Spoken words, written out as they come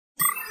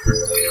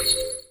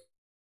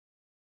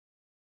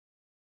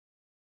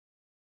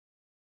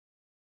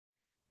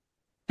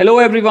Hello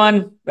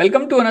everyone,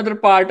 welcome to another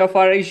part of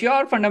our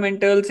Azure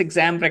Fundamentals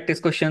exam practice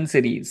question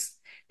series.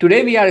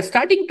 Today we are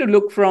starting to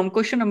look from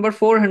question number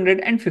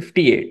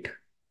 458.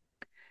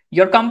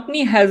 Your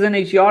company has an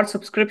Azure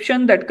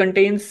subscription that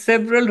contains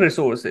several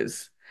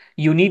resources.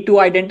 You need to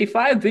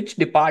identify which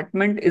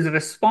department is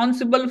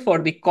responsible for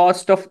the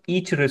cost of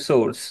each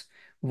resource.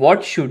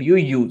 What should you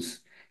use?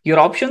 Your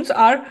options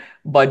are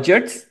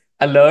budgets,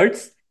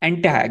 alerts,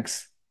 and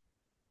tags.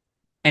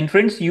 And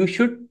friends, you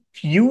should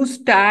use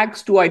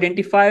tags to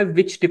identify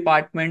which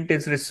department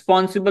is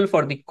responsible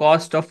for the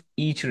cost of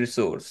each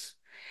resource.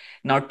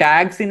 Now,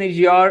 tags in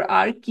Azure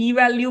are key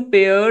value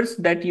pairs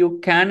that you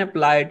can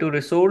apply to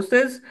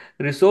resources,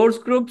 resource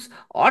groups,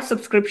 or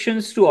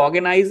subscriptions to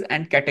organize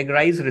and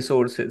categorize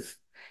resources.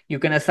 You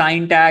can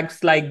assign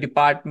tags like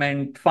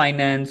department,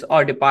 finance,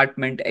 or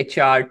department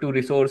HR to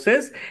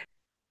resources.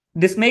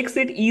 This makes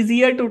it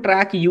easier to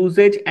track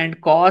usage and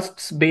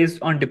costs based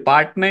on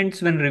departments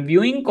when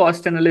reviewing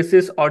cost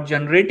analysis or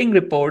generating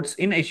reports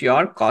in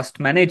Azure Cost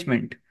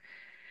Management.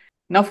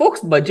 Now,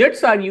 folks,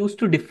 budgets are used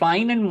to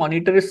define and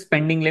monitor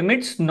spending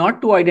limits,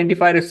 not to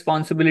identify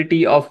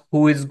responsibility of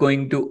who is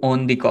going to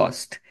own the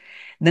cost.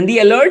 Then the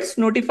alerts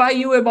notify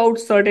you about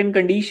certain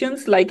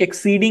conditions like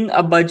exceeding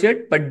a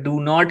budget, but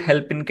do not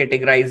help in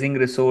categorizing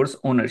resource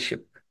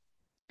ownership.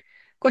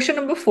 Question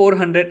number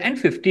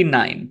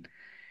 459.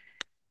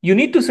 You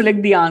need to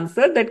select the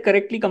answer that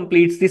correctly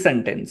completes the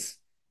sentence.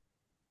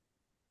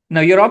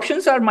 Now your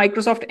options are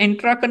Microsoft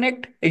Entra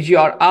Connect,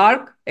 Azure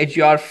Arc,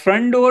 Azure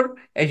Front Door,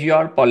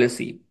 Azure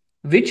Policy.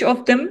 Which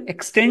of them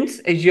extends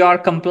Azure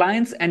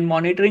compliance and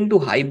monitoring to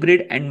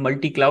hybrid and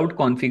multi-cloud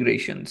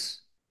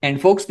configurations?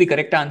 And folks, the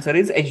correct answer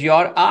is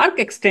Azure Arc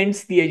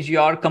extends the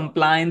Azure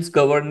compliance,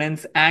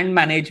 governance, and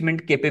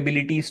management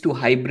capabilities to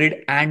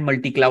hybrid and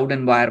multi-cloud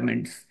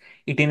environments.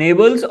 It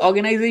enables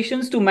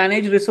organizations to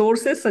manage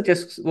resources such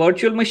as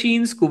virtual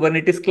machines,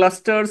 Kubernetes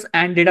clusters,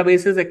 and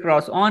databases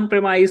across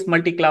on-premise,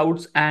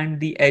 multi-clouds, and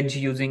the edge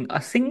using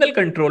a single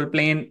control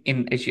plane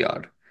in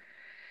Azure.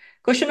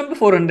 Question number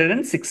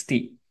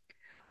 460.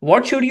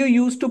 What should you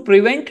use to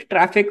prevent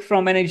traffic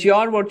from an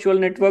Azure virtual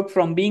network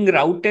from being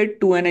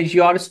routed to an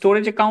Azure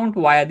storage account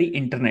via the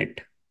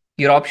internet?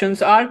 Your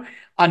options are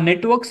a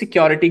network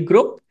security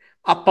group,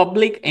 a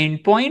public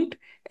endpoint,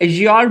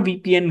 Azure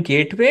VPN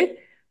gateway,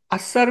 a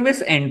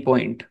service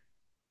endpoint.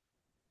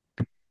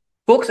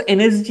 Folks,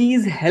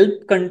 NSGs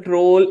help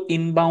control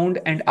inbound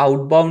and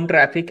outbound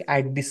traffic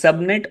at the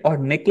subnet or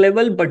NIC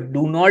level, but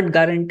do not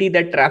guarantee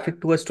that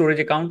traffic to a storage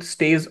account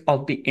stays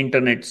off the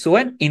internet. So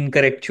an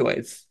incorrect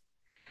choice.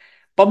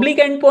 Public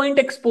endpoint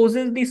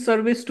exposes the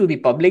service to the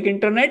public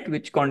internet,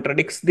 which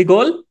contradicts the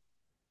goal.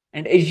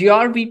 And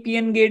Azure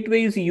VPN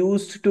gateway is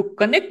used to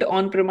connect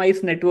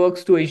on-premise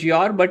networks to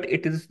Azure, but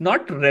it is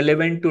not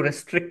relevant to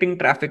restricting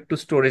traffic to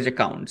storage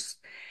accounts.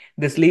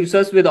 This leaves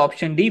us with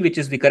option D, which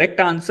is the correct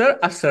answer,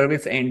 a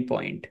service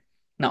endpoint.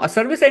 Now, a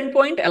service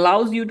endpoint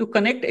allows you to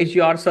connect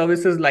Azure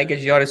services like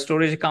Azure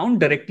Storage Account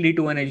directly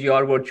to an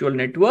Azure virtual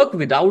network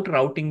without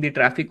routing the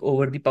traffic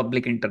over the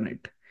public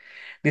internet.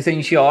 This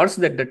ensures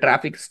that the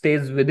traffic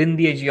stays within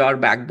the Azure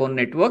backbone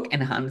network,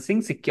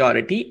 enhancing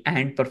security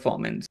and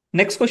performance.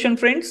 Next question,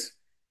 friends.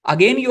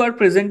 Again, you are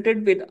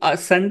presented with a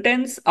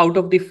sentence. Out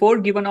of the 4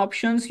 given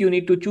options, you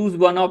need to choose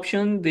one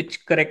option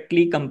which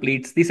correctly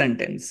completes the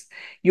sentence.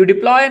 You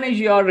deploy an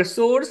Azure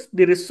resource.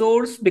 The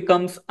resource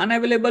becomes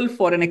unavailable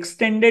for an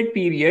extended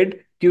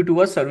period due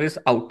to a service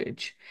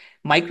outage.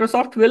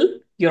 Microsoft will.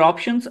 Your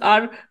options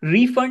are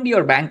refund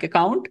your bank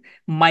account,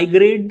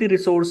 migrate the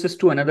resources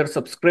to another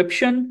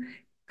subscription,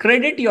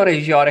 credit your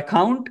Azure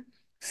account,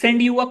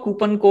 send you a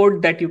coupon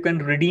code that you can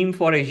redeem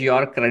for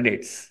Azure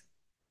credits.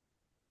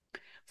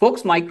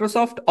 Folks,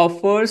 Microsoft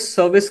offers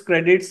service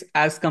credits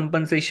as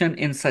compensation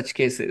in such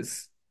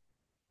cases.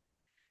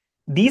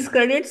 These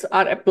credits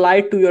are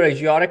applied to your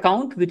Azure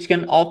account, which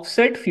can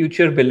offset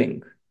future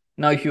billing.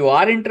 Now, if you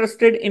are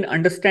interested in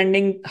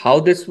understanding how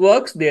this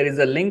works, there is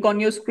a link on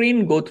your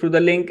screen. Go through the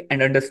link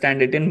and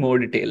understand it in more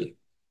detail.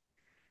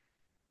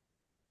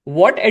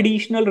 What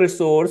additional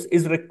resource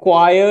is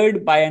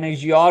required by an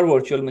Azure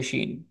virtual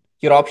machine?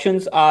 Your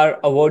options are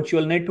a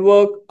virtual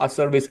network, a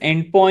service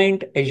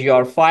endpoint,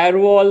 Azure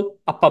firewall,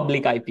 a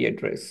public IP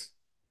address.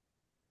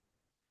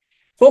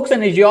 Folks,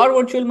 an Azure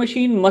virtual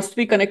machine must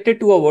be connected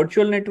to a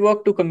virtual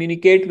network to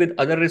communicate with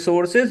other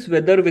resources,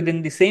 whether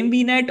within the same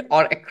VNet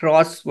or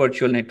across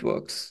virtual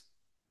networks.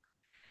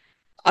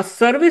 A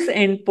service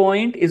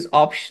endpoint is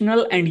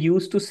optional and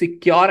used to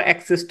secure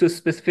access to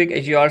specific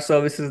Azure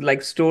services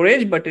like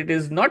storage, but it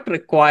is not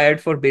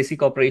required for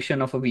basic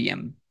operation of a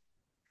VM.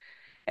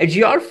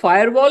 Azure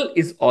Firewall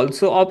is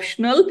also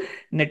optional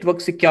network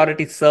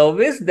security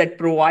service that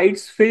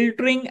provides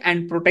filtering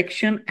and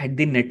protection at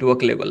the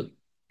network level.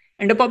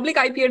 And a public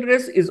IP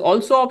address is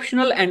also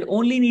optional and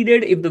only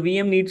needed if the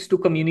VM needs to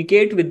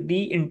communicate with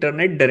the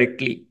internet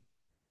directly.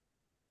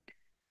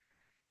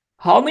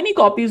 How many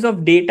copies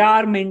of data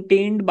are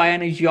maintained by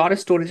an Azure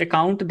storage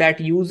account that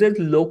uses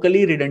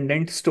locally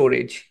redundant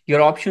storage? Your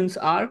options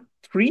are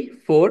 3,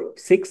 4,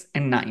 6,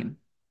 and 9.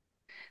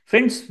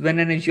 Friends, when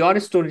an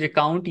Azure storage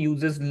account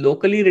uses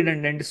locally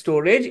redundant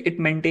storage, it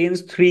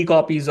maintains 3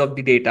 copies of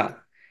the data.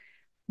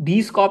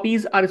 These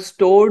copies are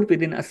stored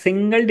within a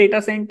single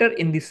data center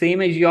in the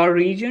same Azure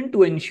region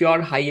to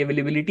ensure high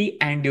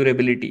availability and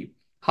durability.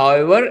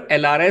 However,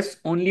 LRS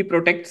only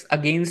protects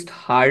against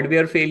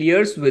hardware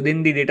failures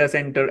within the data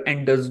center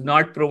and does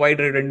not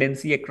provide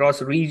redundancy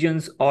across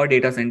regions or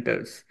data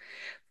centers.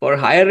 For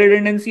higher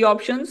redundancy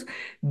options,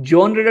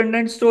 zone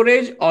redundant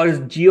storage or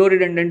geo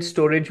redundant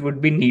storage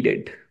would be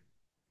needed.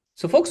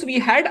 So, folks, we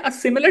had a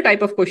similar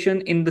type of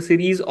question in the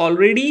series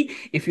already.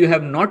 If you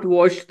have not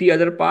watched the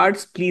other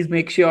parts, please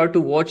make sure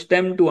to watch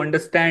them to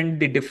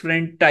understand the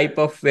different type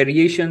of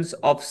variations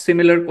of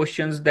similar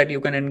questions that you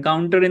can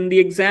encounter in the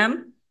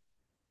exam.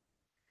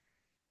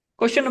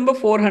 Question number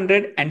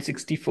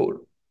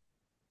 464.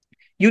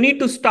 You need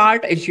to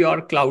start Azure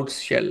Cloud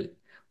Shell.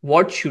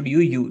 What should you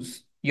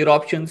use? Your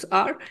options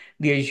are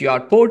the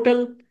Azure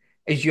Portal,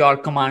 Azure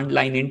Command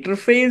Line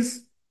Interface,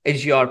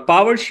 Azure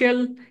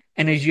PowerShell,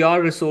 and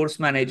Azure Resource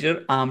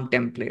Manager ARM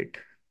template.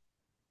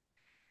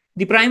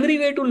 The primary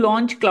way to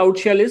launch Cloud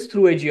Shell is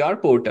through Azure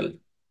Portal.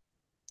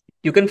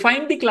 You can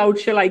find the Cloud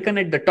Shell icon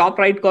at the top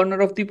right corner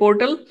of the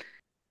portal.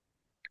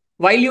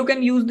 While you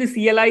can use the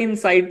CLI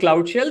inside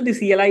Cloud Shell, the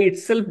CLI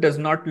itself does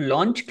not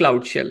launch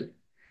Cloud Shell.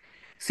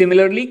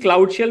 Similarly,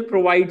 Cloud Shell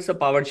provides a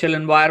PowerShell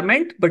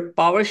environment, but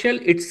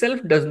PowerShell itself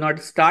does not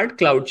start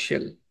Cloud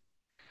Shell.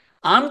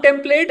 ARM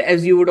template,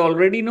 as you would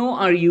already know,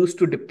 are used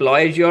to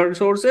deploy Azure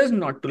resources,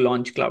 not to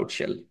launch Cloud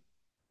Shell.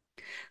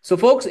 So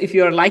folks, if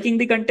you are liking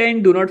the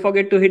content, do not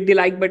forget to hit the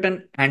like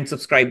button and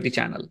subscribe the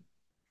channel.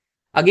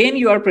 Again,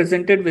 you are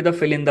presented with a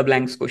fill in the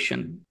blanks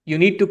question. You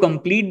need to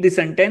complete the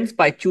sentence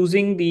by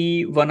choosing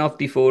the one of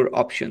the 4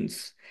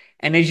 options.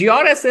 An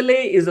Azure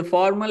SLA is a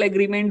formal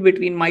agreement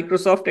between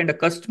Microsoft and a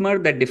customer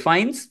that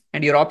defines,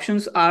 and your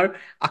options are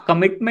a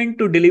commitment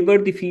to deliver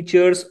the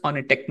features on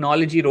a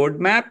technology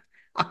roadmap,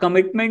 a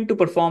commitment to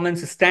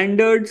performance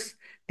standards,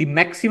 the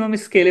maximum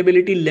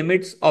scalability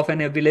limits of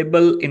an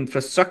available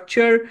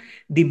infrastructure,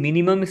 the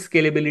minimum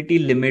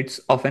scalability limits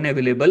of an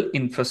available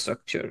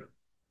infrastructure.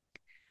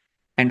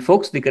 And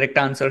folks, the correct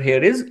answer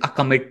here is a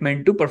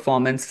commitment to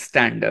performance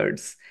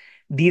standards.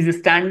 These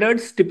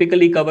standards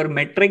typically cover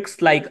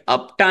metrics like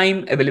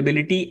uptime,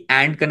 availability,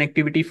 and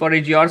connectivity for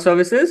Azure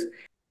services.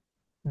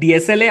 The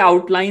SLA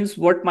outlines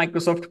what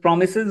Microsoft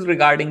promises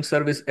regarding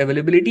service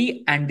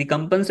availability and the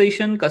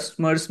compensation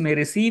customers may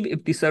receive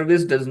if the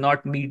service does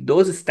not meet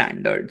those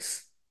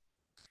standards.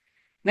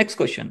 Next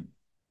question.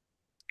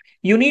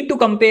 You need to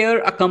compare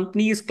a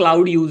company's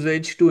cloud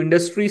usage to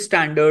industry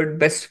standard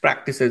best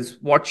practices.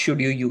 What should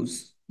you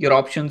use? Your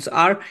options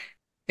are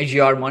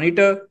Azure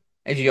Monitor,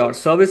 Azure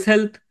Service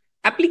Health,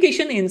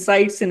 Application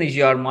Insights in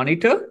Azure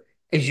Monitor,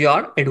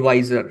 Azure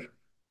Advisor.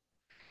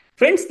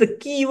 Friends, the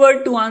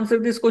keyword to answer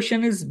this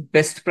question is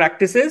best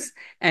practices.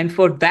 And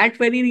for that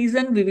very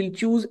reason, we will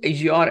choose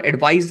Azure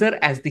Advisor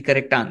as the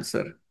correct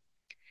answer.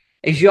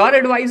 Azure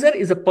Advisor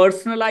is a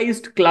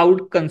personalized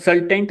cloud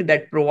consultant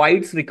that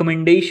provides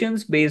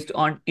recommendations based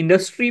on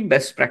industry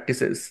best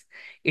practices.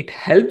 It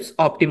helps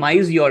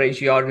optimize your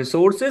Azure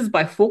resources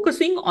by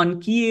focusing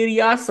on key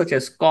areas such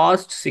as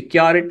cost,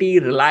 security,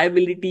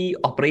 reliability,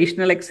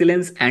 operational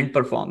excellence, and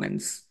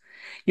performance.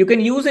 You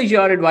can use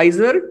Azure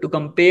Advisor to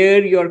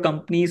compare your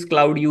company's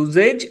cloud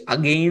usage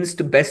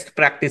against best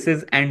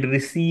practices and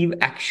receive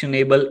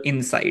actionable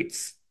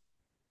insights.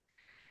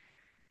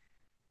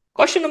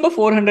 Question number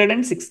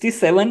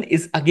 467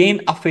 is again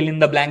a fill in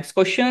the blanks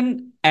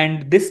question.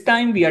 And this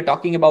time we are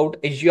talking about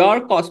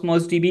Azure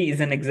Cosmos DB is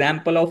an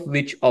example of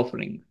which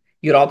offering?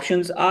 Your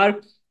options are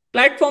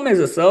platform as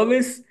a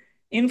service,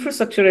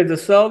 infrastructure as a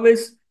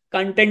service,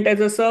 content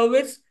as a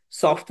service,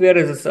 software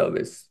as a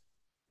service.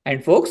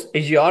 And folks,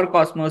 Azure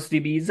Cosmos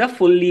DB is a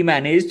fully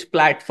managed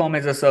platform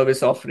as a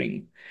service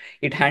offering.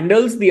 It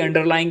handles the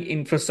underlying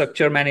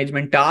infrastructure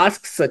management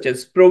tasks such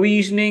as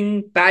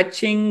provisioning,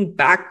 patching,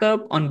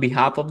 backup on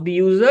behalf of the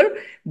user.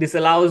 This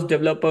allows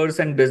developers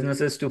and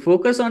businesses to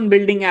focus on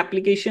building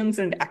applications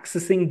and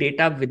accessing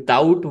data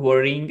without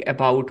worrying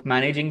about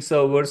managing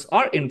servers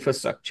or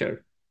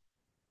infrastructure.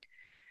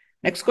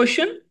 Next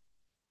question.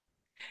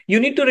 You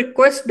need to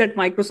request that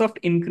Microsoft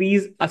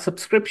increase a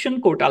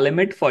subscription quota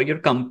limit for your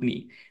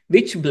company.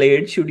 Which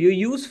blade should you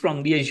use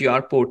from the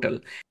Azure portal?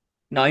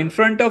 Now, in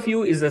front of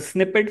you is a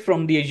snippet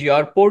from the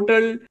Azure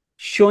portal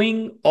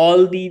showing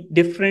all the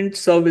different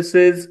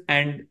services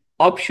and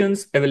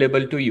options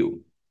available to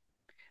you.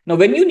 Now,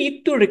 when you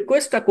need to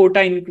request a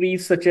quota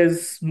increase, such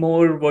as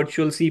more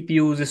virtual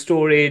CPUs,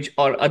 storage,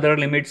 or other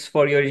limits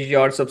for your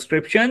Azure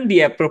subscription, the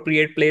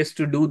appropriate place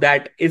to do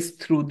that is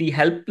through the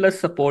Help Plus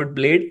Support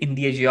blade in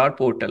the Azure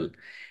portal.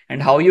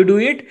 And how you do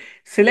it?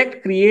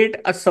 Select Create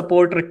a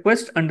Support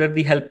Request under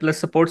the Help Plus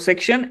Support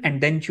section and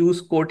then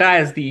choose quota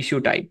as the issue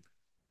type.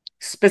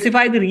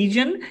 Specify the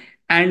region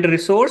and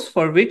resource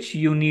for which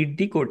you need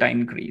the quota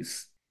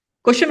increase.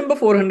 Question number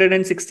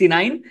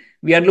 469.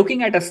 We are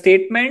looking at a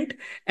statement,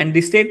 and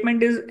the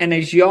statement is an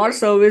Azure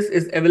service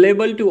is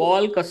available to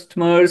all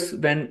customers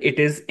when it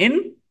is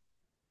in.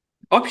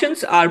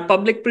 Options are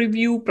public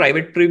preview,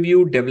 private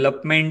preview,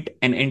 development,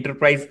 and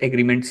enterprise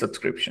agreement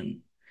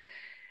subscription.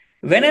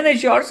 When an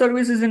Azure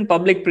service is in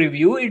public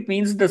preview, it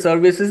means the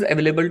service is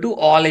available to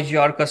all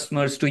Azure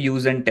customers to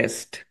use and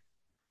test.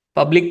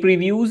 Public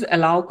previews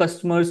allow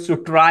customers to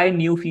try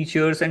new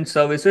features and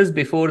services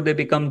before they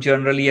become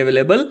generally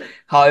available.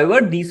 However,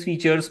 these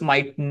features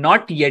might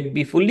not yet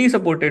be fully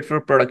supported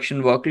for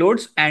production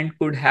workloads and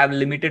could have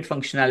limited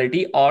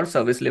functionality or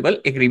service level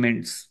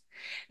agreements.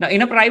 Now,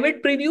 in a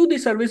private preview, the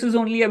service is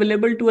only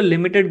available to a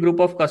limited group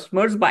of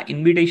customers by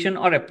invitation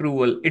or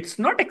approval. It's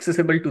not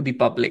accessible to the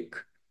public.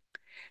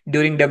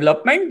 During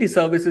development, the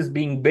service is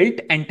being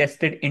built and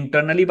tested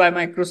internally by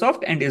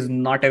Microsoft and is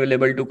not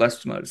available to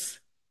customers.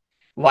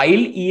 While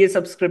EA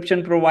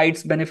subscription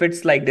provides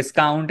benefits like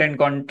discount and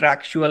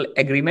contractual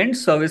agreements,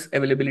 service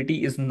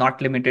availability is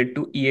not limited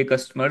to EA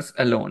customers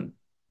alone.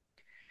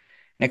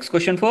 Next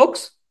question,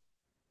 folks.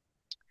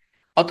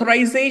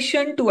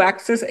 Authorization to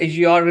access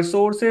Azure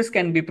resources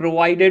can be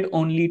provided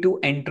only to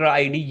Entra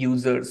ID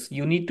users.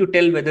 You need to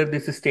tell whether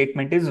this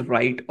statement is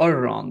right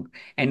or wrong.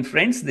 And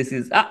friends, this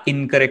is an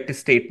incorrect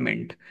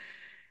statement.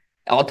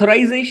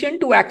 Authorization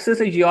to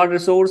access Azure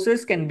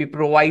resources can be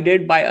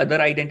provided by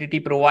other identity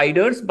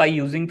providers by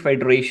using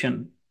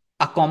federation.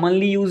 A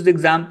commonly used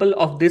example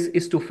of this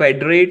is to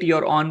federate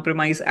your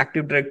on-premise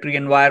Active Directory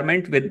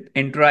environment with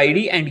Entra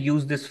ID and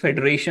use this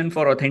federation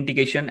for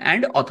authentication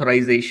and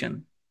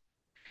authorization.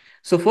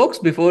 So folks,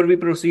 before we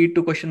proceed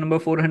to question number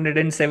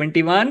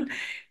 471,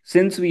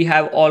 since we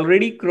have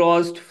already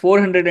crossed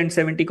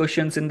 470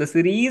 questions in the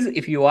series,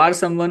 if you are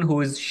someone who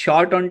is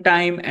short on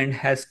time and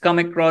has come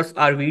across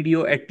our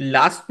video at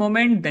last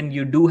moment, then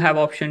you do have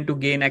option to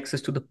gain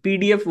access to the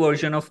PDF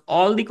version of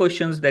all the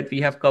questions that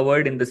we have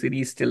covered in the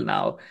series till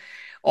now.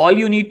 All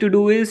you need to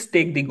do is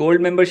take the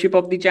gold membership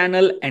of the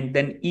channel and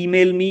then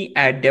email me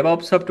at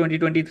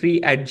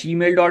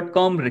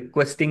devopshub2023@gmail.com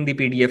requesting the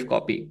PDF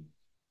copy.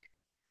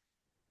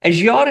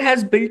 Azure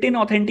has built-in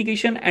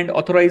authentication and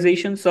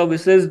authorization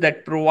services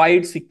that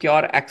provide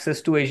secure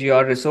access to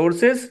Azure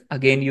resources.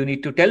 Again, you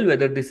need to tell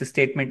whether this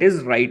statement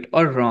is right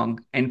or wrong.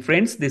 And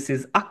friends, this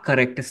is a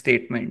correct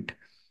statement.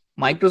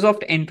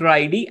 Microsoft Entra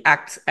ID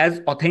acts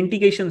as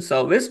authentication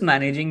service,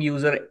 managing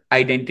user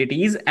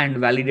identities and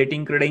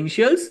validating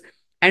credentials.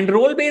 And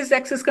role-based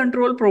access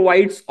control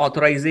provides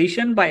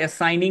authorization by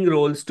assigning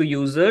roles to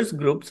users,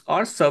 groups,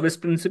 or service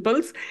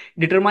principals,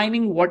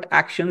 determining what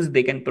actions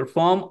they can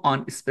perform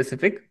on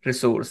specific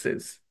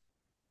resources.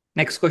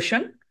 Next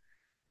question.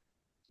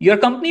 Your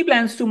company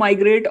plans to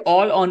migrate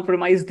all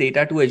on-premise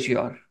data to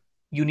Azure.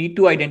 You need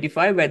to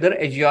identify whether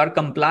Azure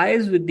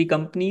complies with the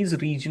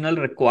company's regional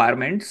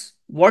requirements.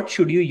 What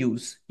should you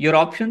use? Your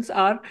options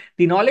are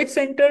the Knowledge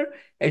Center,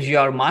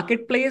 Azure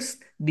Marketplace,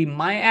 the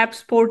My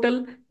Apps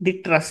portal,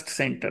 the Trust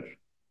Center.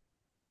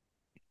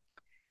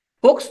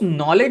 Folks,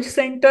 Knowledge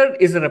Center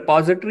is a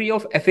repository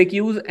of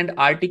FAQs and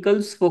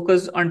articles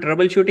focused on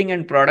troubleshooting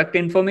and product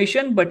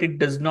information, but it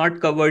does not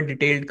cover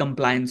detailed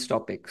compliance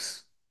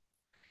topics.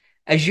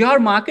 Azure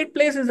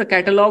Marketplace is a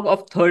catalog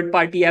of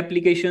third-party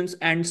applications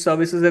and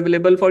services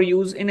available for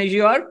use in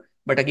Azure,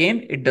 but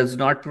again, it does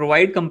not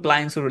provide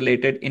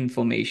compliance-related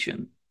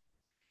information.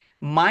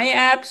 My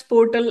Apps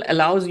portal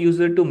allows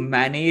users to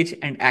manage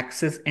and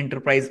access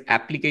enterprise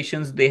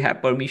applications they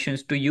have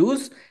permissions to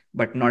use,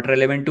 but not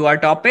relevant to our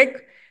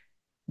topic.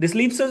 This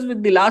leaves us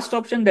with the last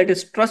option, that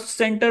is Trust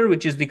Center,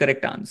 which is the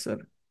correct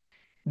answer.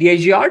 The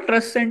Azure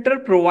Trust Center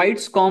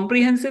provides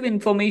comprehensive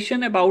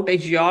information about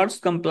Azure's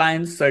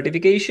compliance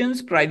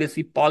certifications,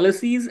 privacy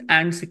policies,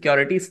 and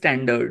security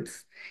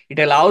standards. It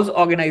allows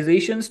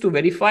organizations to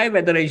verify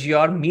whether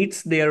Azure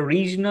meets their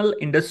regional,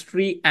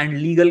 industry,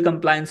 and legal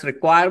compliance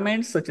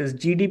requirements such as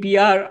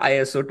GDPR,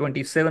 ISO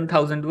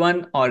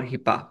 27001, or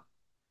HIPAA.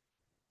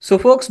 So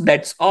folks,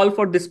 that's all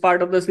for this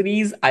part of the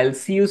series. I'll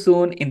see you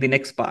soon in the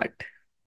next part.